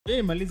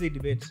maliza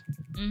debate.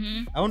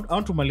 I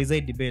want to maliza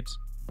debate.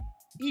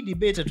 Hii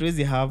debate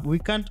hatuwezi have.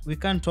 We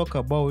can't talk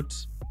about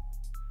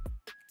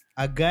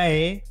a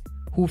guy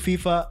who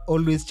FIFA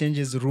always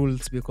changes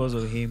rules because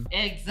of him.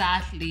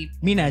 Exactly.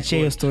 Mimi naachia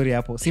hiyo story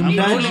hapo.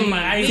 Simtaji.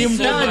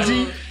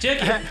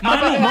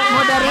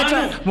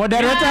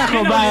 Moderator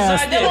ako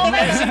bias.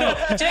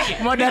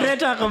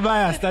 Moderator ako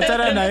bias.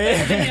 Tatana na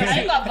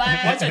yeye.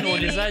 Acha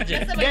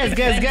niulizaje.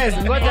 Guys,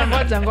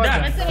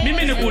 ngoja.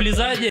 Mimi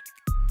nikuulizaje?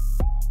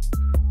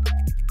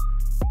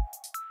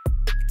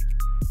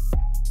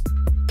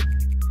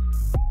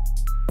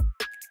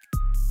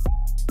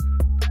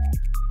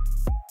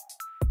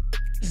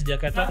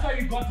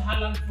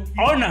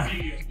 Ona,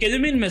 kile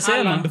mimi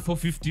nimesema for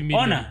 50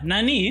 million. Ona,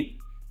 nani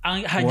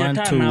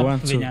hajatana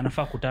venye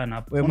anafaa kutana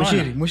hapo.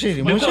 Mushiri.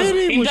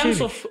 In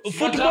terms of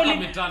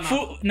football,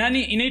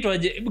 nani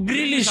inaitwaje?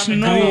 Grealish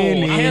no.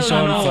 Grealish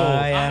on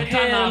fire.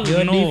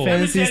 Your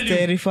defense is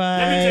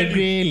terrified.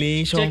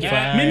 Grealish on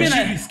fire. Mimi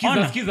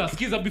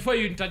skiza before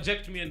you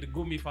interject me and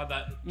go me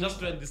further, just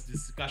to end this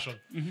discussion.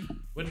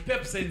 When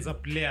Pep signs a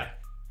player,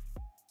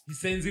 he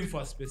signs him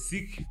for a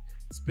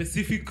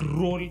specific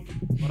role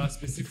or a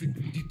specific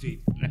detail.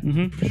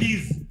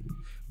 Please,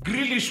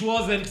 Grealish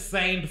wasn't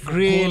signed for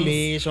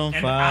Grealish goals on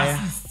fire.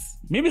 Assists.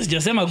 Maybe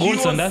sijasema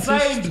goals and assists. He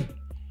was signed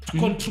to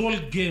control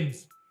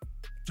games,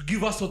 to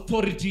give us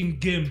authority in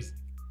games,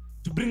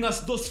 to bring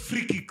us those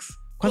free kicks.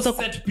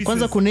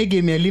 Kwanza kuna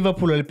game ya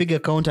Liverpool alipiga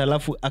counter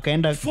alafu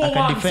akaenda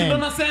akadefend.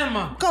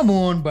 Come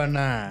on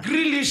bana.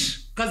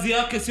 Grealish kazi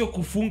yake sio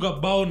kufunga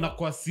bao na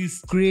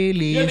kuassist.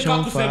 Grealish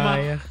on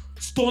fire.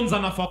 Stones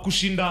anafaa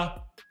kushinda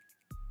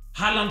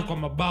Haaland kwa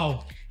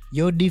mabao.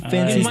 Your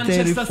defense is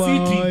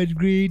terrified.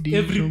 Greedy.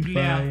 Every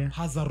player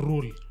has a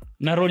role.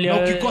 Na role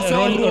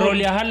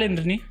ya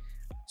Haaland ni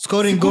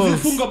scoring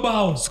goals. Kufunga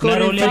bao. Na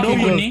role ya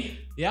Doku ni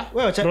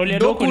Well,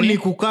 Doku ni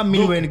kukam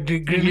in when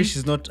Grealish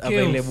is not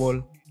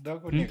available.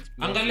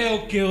 Angalia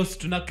chaos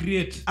tuna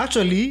create.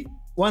 Actually,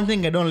 one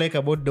thing I don't like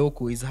about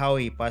Doku is how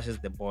he passes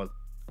the ball.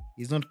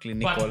 He's not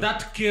clinical. But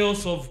that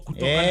chaos of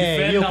kutoka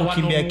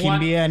defender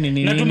kimbia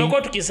nini. Na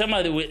tumekuwa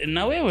tukisema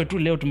na wewe tu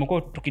leo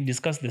tumekuwa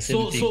tukidiscuss the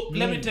same thing. So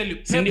let me tell you,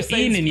 Pep signs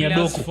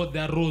players for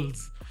their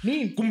roles.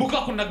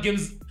 Kumbuka kuna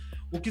games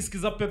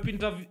ukisikiza Pep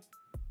interview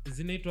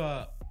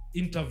zinaitwa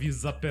interviews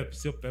za Pep,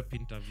 sio Pep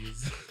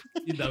interviews.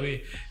 Either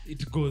way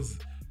it goes.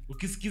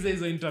 Ukisikiza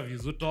hizo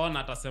interviews utaona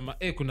atasema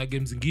kuna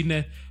games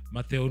zingine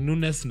Matteo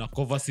Nunes na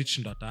Kovacic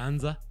ndo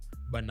ataanza,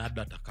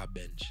 Bernardo ataka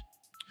bench.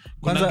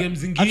 Kuna games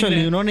zingine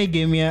actually unaona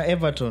game ya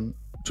Everton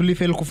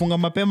tulifail kufunga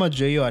mapema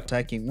juu hiyo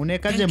attacking.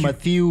 Unekaje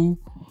Matthew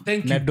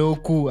na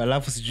Doku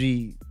alafu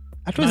sijui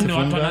hatuwezi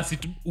funga.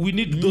 We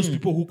need those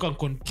people who can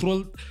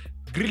control.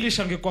 Grealish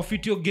angekuwa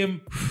fit your game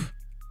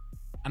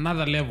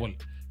another level.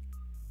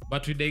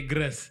 But we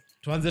digress.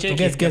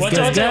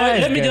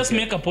 Let me just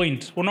make a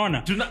point.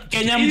 Unaona?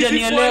 Kenya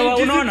mjanielewa,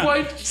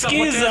 unaona?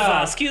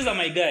 Skiza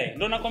my guy.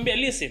 Ndio nakwambia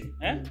listen,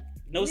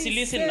 na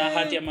usilisten na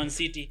hati ya Man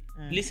City.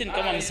 Listen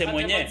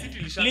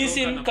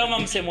kama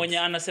mse mwenye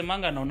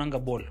anasemanga anaonanga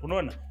ball.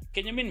 Unaona?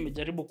 Kenya mimi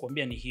nimejaribu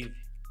kuambia ni hivi.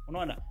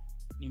 Unaona?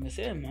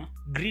 Nimesema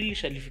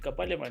Grealish alifika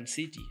pale Man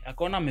City.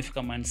 Akaona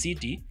amefika Man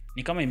City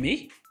ni kama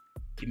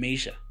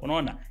imeisha.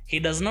 Unaona? He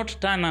does not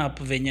turn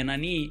up venye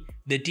nani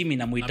the team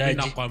inamhitaji.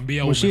 Mimi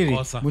nakwambia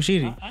umekosa.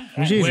 Mushiri.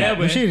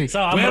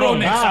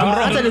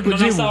 Hata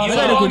nikujibu.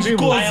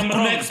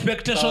 Kuna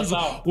expectations.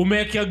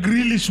 Umeweka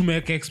Grealish,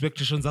 umeweka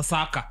expectations za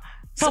Saka.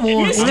 Come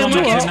on,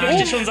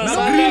 expectations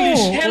za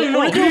Grealish. Hell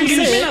no.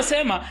 Mimi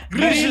nasema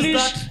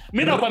Grealish.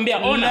 Mimi nakwambia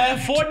ona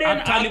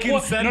Foden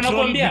alikuwa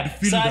nakwambia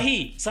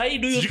sahi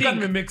do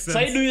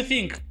you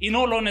think in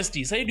all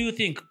honesty do you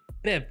think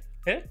Pep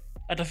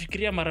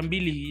atafikiria mara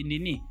mbili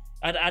nini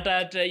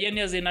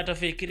yani azina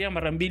atafikiria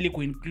mara mbili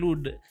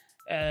kuinclude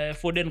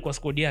Foden kwa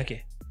squad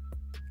yake?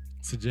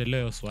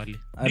 Sijaelewa swali.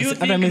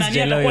 Hata mimi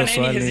sijaelewa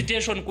swali.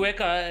 Hesitation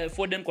kuweka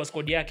Foden kwa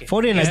squad yake.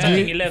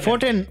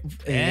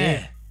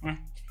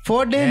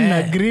 Foden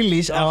na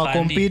Grealish are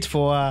compete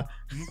for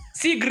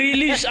See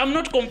Grealish, I'm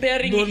not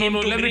comparing him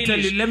to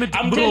Grealish.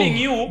 I'm telling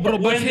you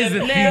when the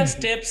player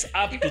steps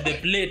up to the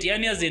plate,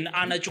 yani as in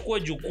anachukua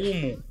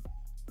jukumu.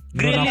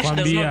 Grealish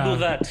does not do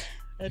that.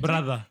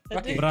 Brother.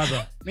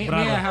 May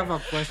I have a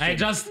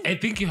question? I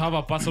think you have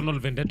a personal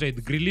vendetta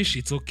with Grealish.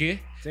 It's okay.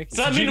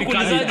 Sasa mimi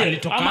nikuulizaje? I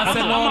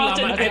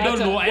don't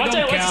know. I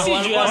don't care.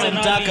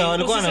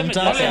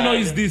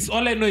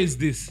 All I know is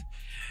this.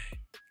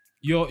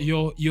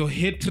 Your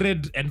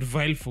hatred and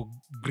vile for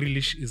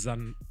Grealish is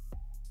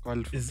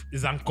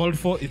uncalled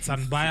for. It's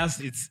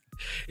unbiased.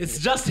 It's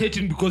just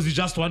hating because you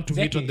just want to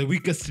hate on the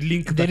weakest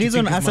link. The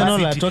reason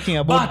Arsenal are talking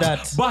about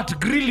that. But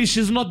Grealish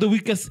is not the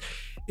weakest.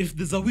 If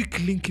there's a weak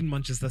link in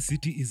Manchester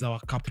City, is our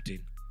captain.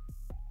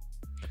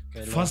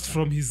 First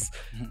from his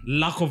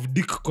lack of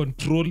dick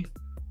control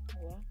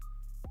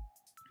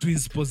to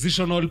his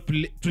positional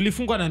play.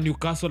 Tulifungwa na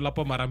Newcastle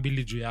hapo mara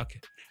mbili juu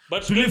yake.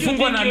 But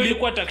tulifungwa na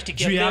ilikuwa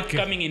tactic ya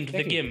coming into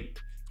the game.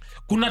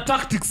 kuna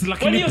tactics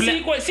lakini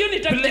sio ni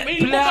tactics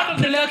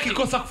player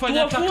kikosa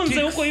kufanya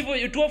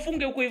tactics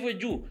tuwafunge huko hivyo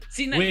juu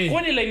sina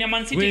kwani line ya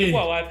Man City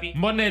ilikuwa wapi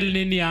mbona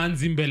nini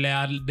aanzi mbele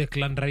ya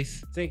Declan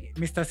Rice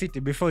Mr. City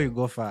before you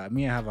go far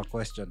me I have a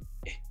question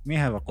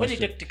kwani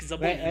tactics za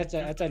ball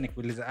acha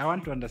nikuuliza I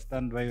want to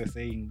understand why you're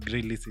saying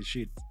Grealish is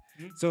shit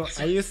so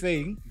are you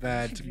saying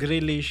that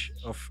Grealish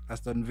of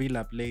Aston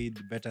Villa played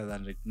better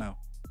than right now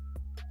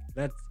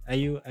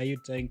are you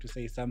trying to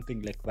say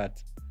something like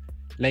that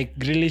like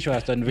Grealish or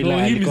Aston Villa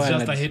no, he is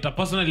just a hater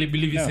personally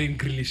believe he's saying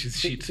Grealish is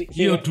shit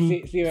here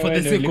too for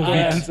the sake of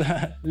it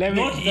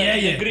not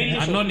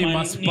Grealish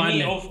anonymous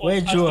pale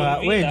we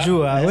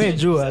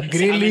jua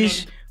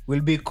Grealish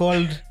will be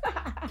called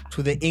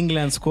to the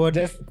England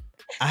squad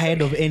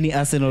ahead of any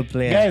Arsenal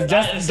player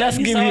guys just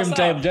give him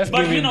time just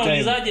give him time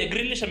naulizaje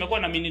Grealish amekuwa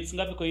na minutes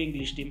ngapi kwa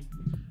English team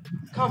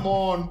come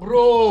on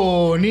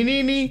bro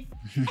nini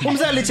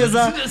Umza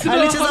alicheza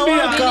World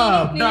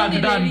Cup.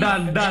 Done.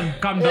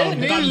 Calm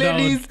down.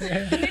 Ladies.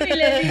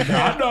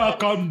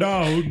 Calm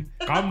down.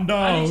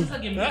 Alicheza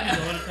game ya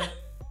World Cup.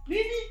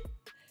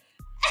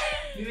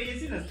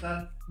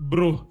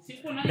 Bro,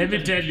 let me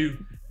tell you.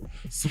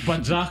 Super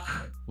Jack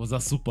was a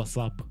super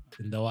sub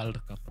in the World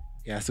Cup.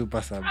 Yeah,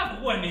 super sub.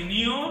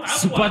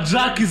 Super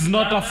Jack is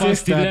not a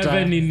first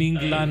 11 in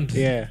England.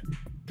 Yeah.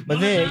 But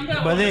they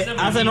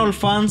Arsenal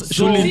fans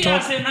shouldn't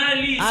talk.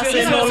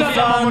 Arsenal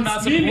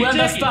fans, we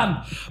understand.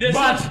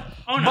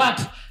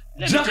 But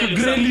Jack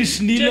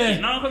Grealish nile.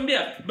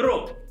 Nakwambia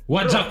bro.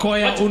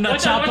 Wajakoya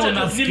unachapa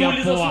unasikia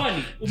poa.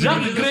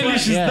 Jack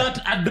Grealish is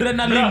that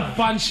adrenaline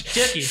punch.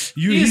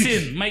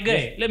 Listen, my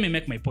guy, let me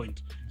make my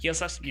point. He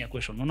has asked me a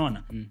question.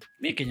 Unaona?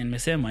 Mimi Kenya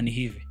nimesema ni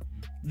hivi.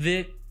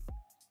 The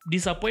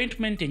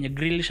disappointment yenye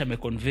Grealish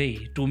ameconvey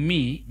to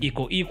me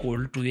iko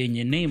equal to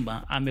yenye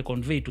Neymar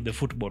ameconvey to the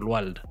football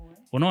world.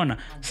 Unaona?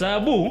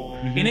 Sababu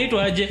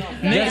inaitwa aje?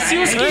 Si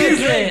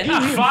usikize.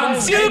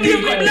 Sio give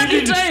me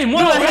bloody time.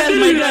 What the hell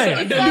my guy?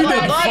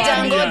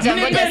 Ngoja.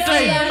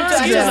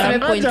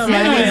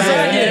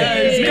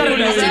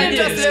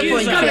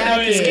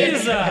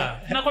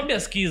 Nakwambia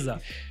sikiza.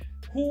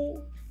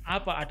 Who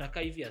hapa ataka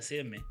hivi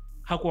aseme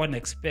hakuwa na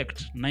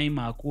expect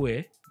Neymar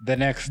akue the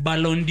next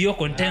Ballon d'Or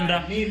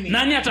contender.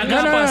 Nani ataka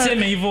hapa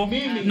aseme hivyo?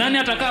 Nani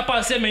ataka hapa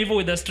aseme hivyo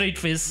with a straight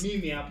face?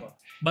 Mimi hapa.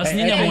 Bas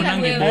nyinyi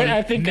muonange ball.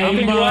 I think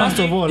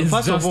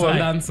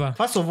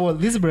first of all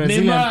these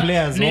Brazilian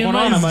players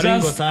wanaona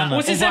maringo sana.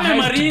 Usiseme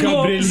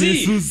maringo.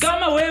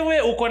 Kama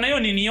wewe uko nayo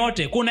nini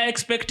yote, kuna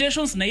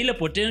expectations na ile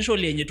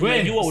potential yenye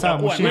tunajua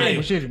utakuwa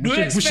nayo. Do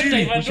you expect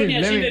Ivan Toney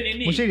ashinde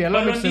nini? Mushiri,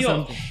 allow me to say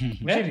something.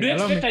 Do you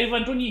expect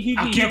Ivan Toney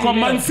hivi? Akiko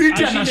Man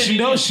City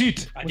anashinda hiyo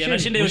shit.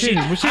 Anashinda hiyo shit.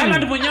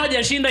 Haaland mwenyewe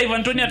hajashinda,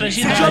 Ivan Toney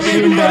atashinda.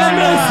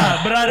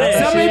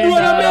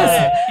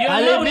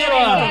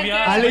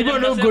 Alibiwa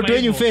no go to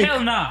you fake.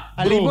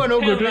 Alibiwa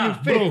no go to you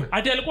fake.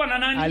 Ati alikuwa na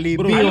nani?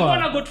 Alikuwa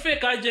na god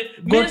fake aje.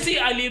 Messi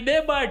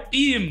alibeba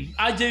team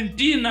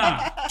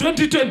Argentina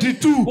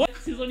 2022.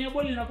 Season ya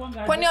ball inakuanga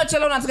aje? Kwani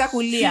Ochelo unataka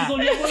kulia?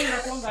 Season ya ball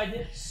inakuanga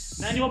aje?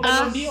 Nani wa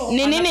Ballon d'Or?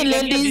 Ni nini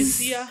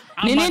ladies?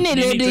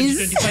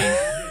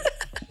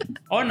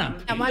 Ona.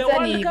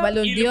 Amata ni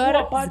Ballon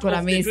d'Or ziko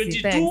na Messi.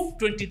 22,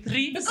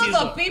 23 because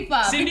of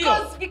FIFA.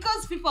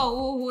 Because FIFA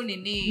who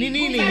nini?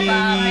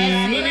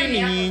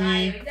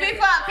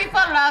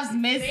 FIFA loves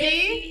Messi.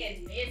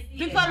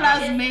 FIFA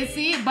loves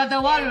Messi, but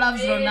the world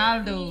loves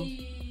Ronaldo.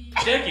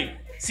 Thank you.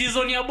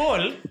 Season ya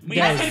ball.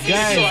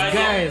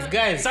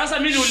 Guys. Sasa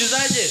mimi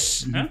niulizaje?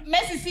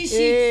 Messi si shit.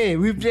 Hey,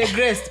 we've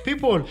regressed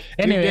people.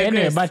 Anyway,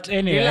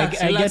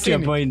 I get your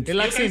point.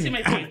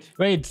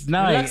 Wait,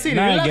 now I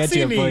get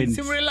your point.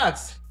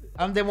 Relax.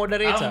 I'm the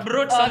moderator. I've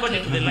brought somebody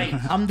to the line.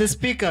 I'm the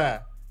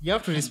speaker. You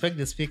have to respect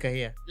the speaker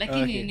here.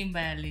 Lakini ni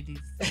mbaya ladies.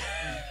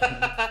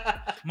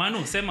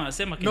 Manu, sema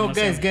no,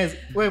 guys.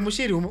 Wait,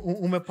 Mushiri,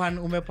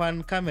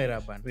 umepan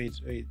camera ban. Wait.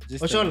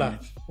 Just Ochola,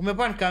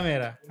 umepan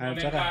camera.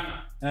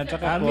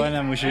 Anataka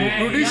kuona Mushiri.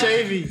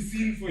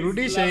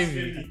 Rudisha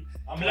hivi.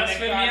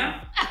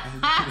 Blasphemia.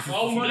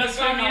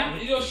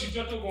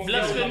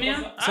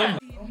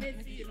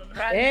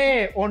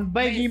 On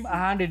buy him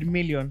 100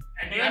 million.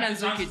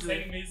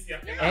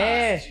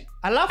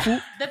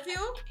 Alafu The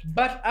few?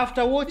 but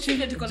after watching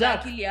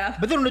Jack,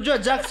 but then unajua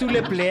Jack si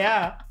ule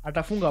player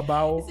atafunga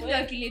bao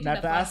na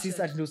ata assist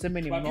at ndio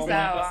useme ni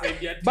mnoma,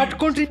 but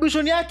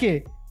contribution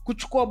yake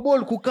kuchukua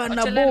ball, kukaa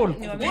na ball,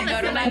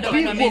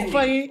 kupigwa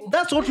kufanya,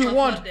 that's what we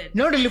want.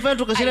 Ndio nilifanya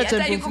tukashinda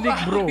Champions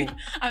League bro.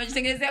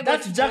 Amejitengenezea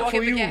That's Jack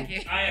for you.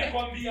 Haya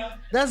kwambia.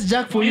 That's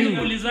Jack for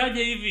you.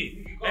 Ulizaje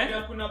hivi?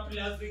 Kuna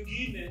players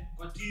wengine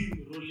kwa team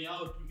role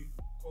yao tu ni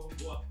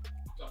kukomboa,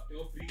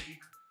 kutafuta free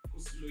kick,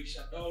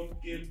 kuslowisha down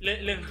game.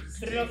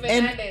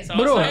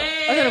 Bro,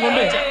 acha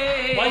nikwambie.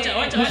 Wacha.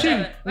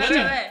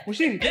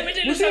 Mushiri. Let me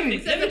tell you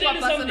something.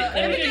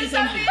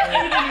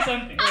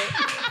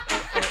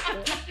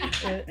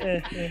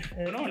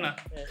 Unaona?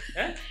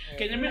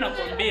 Kenya mimi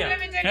nakwambia. Let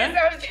me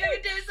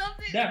tell you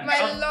something. Dan, My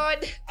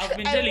lord. I've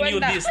been telling you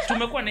this.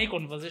 Tumekuwa na hii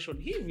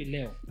conversation hivi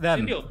leo.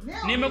 Ndio.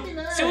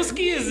 Si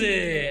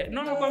usikize.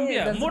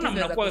 Nakwambia,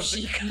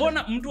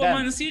 mbona mtu wa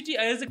Man City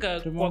hawezi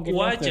kwa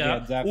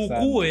kuacha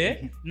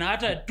ukue na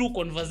hata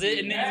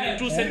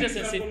two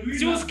sentences.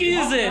 Si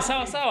usikize.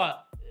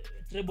 Sawa.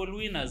 Treble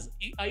winners.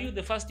 Are you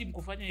the first team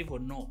kufanya hivyo?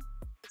 No.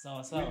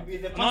 Sawa.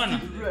 Unaona?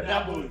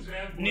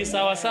 Ni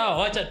sawa.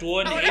 Wacha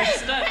tuone.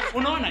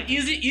 Unaona?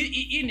 Easy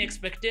in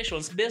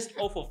expectations based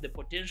off of the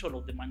potential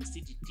of the Man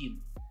City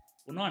team.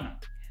 Unaona?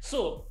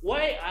 So,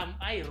 why am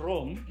I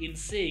wrong in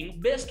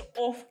saying based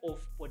off of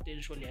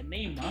potential ya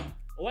Neymar,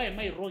 why am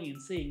I wrong in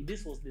saying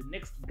this was the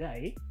next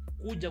guy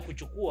kuja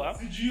kuchukua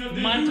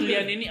monthly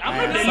ya nini?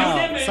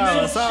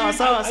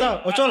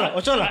 Sawa.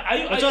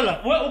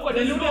 Ochola. Wewe uko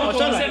deluded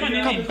unasema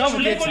nini?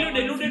 Come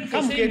deluded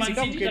for saying Man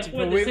City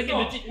itakuwa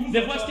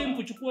the first team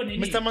kuchukua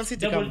nini? Mr. Man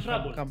City, come.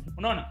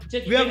 Unaona?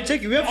 We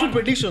have two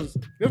predictions.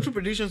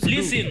 To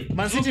Listen, do.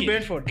 Man City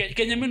Brentford.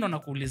 Kenya mimi ndo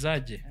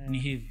nakuulizaje ni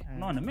hivi.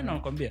 Unaona? Mimi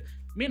nakwambia,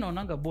 mimi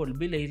naonanga ball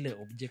bila ile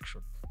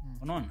objection.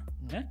 Unaona?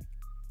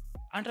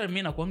 Hata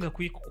mimi nakuanga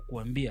quick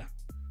kukuambia.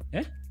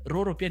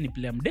 Roro pia ni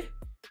player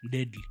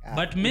deadly.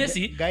 But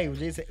Messi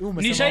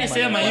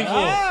nishaisema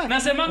hivyo.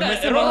 Nasemanga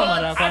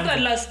hata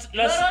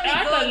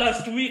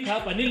last week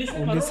hapa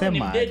nilisema Roro ni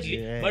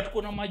deadly, but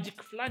kuna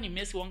magic fulani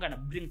Messi wanga na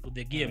bring to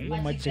the game.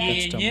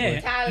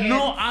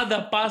 No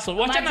other person.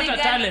 Wacha na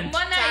talent.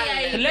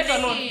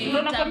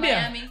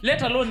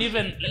 Let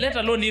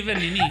alone even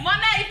nini.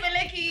 Mbona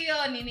ipeleki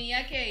hiyo nini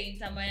yake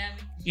Inter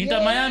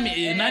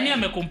Miami? Nani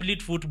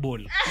amecomplete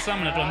football? Sasa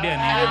mnatuambia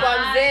nini?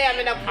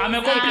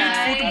 Amecomplete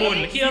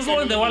football. He has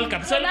won the World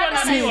Cup. So alikuwa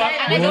anaambiwa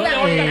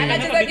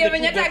anacheza game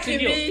yenye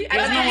takimbi.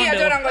 Anaangalia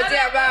tu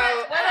anangojea bao.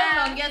 Wala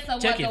unaongea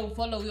sawa hata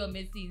ufollow huyo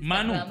Messi.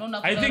 Manu,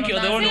 I think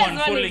you're the only one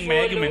following my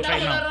argument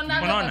right now.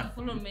 Unaona?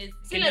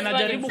 Kile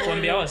najaribu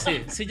kuambia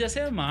wase,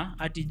 sijasema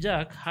ati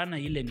Jack hana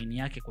ile nini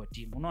yake kwa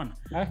timu. Unaona?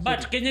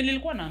 But Kenya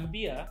nilikuwa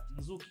naambia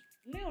Nzuki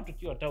leo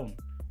tukiwa town.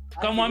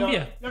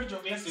 Kamwambia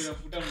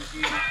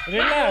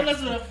Relax.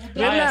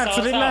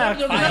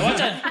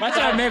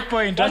 Wacha make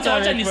point.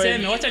 Wacha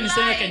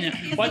niseme Kenya.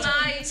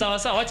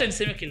 Wacha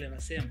niseme kile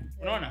nasema.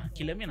 Unaona?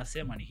 Kile mimi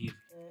nasema ni hivi.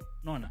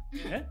 Unaona?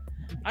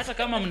 Hata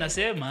kama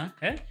mnasema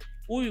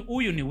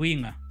huyu ni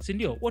winger, si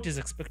ndio? What is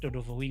expected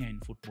of a winger in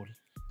football?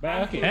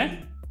 Okay.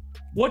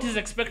 What is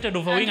expected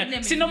of a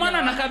winger? Si ndo maana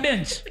anaka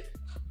bench.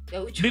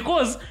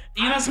 Because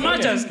in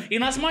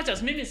as much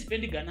as mimi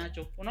sipendi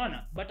Garnacho,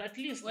 unaona, but at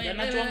least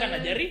Garnacho anga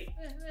anajaribu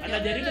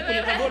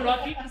kuleta goal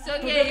wapi?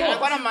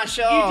 Anakuwa na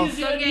masho.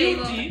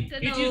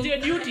 It is your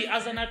duty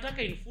as an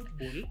attacker in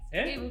football,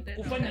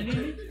 kufanya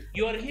nini?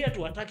 You are here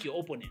to attack your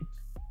opponent.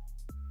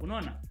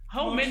 Unaona?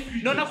 How many?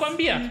 Ndio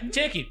nakwambia,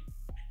 cheki.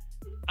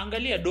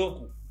 Angalia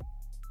Doku.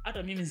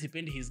 Hata mimi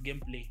sipendi his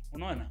gameplay.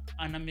 Unaona?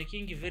 Ana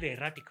making very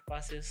erratic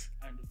passes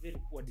and very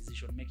poor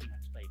decision making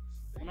at times.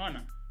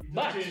 Unaona?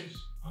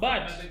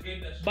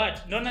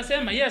 But no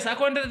nasema yes,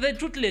 according the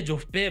tutelage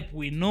of Pep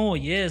we know,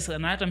 yes,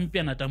 na hata mimi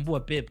pia natambua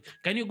Pep.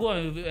 Can you go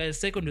a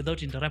second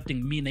without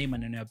interrupting me na hii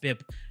maneno ya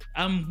Pep?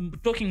 I'm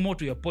talking more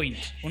to your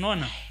point.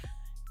 Unaona?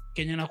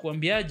 Kenya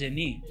nakuambiaje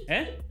ni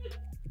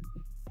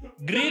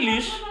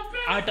Grealish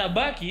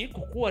atabaki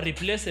kukuwa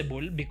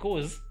replaceable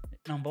because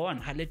number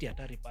one haleti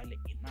hatari pale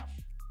enough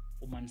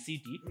for Man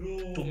City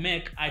to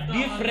make a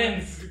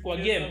difference kwa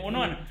game.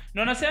 Unaona?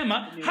 Na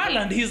nasema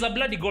Haaland he is a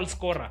bloody goal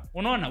scorer.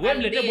 Unaona? Wewe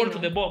mlete ball to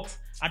the box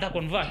ata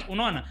convert.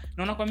 Unaona?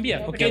 Na nakwambia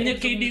Kenya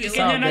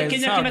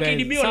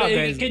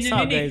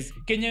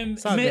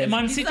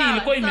Man City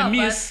ilikuwa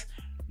imemiss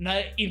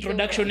na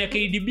introduction ya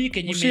KDB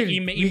Kenya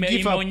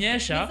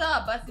imeonyesha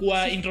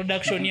kwa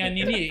introduction ya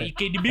nini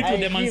KDB to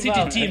the Man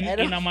City team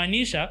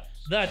inamaanisha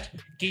that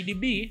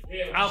KDB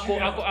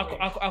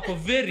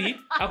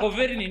ako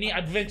very nini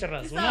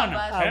adventurous.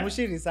 Unaona?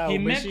 Mushiri sawa,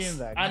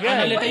 umeshinda.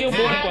 Analeta hiyo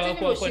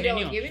ball kwa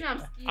nini?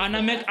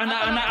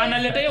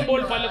 Analeta hiyo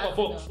ball pale kwa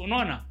box.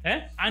 Unaona?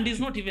 And he's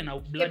not even a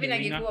bloody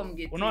winger.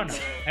 Unaona?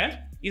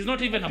 He's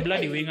not even a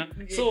bloody winger.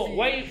 So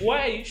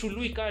why should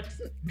we cut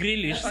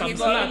Grealish some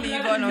slack?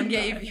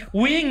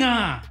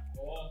 Winger.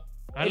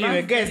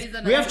 Anyway, guys,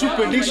 we have two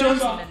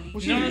predictions.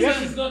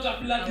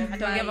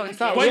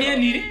 Kwa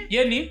nini?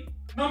 Yeni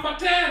Number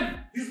 10,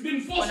 he's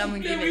been forced to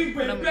play wing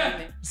by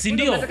Pep.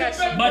 Sindio,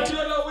 but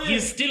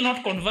he's still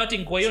not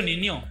converting kwa hiyo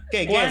ninio.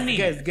 Okay,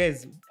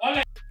 guys.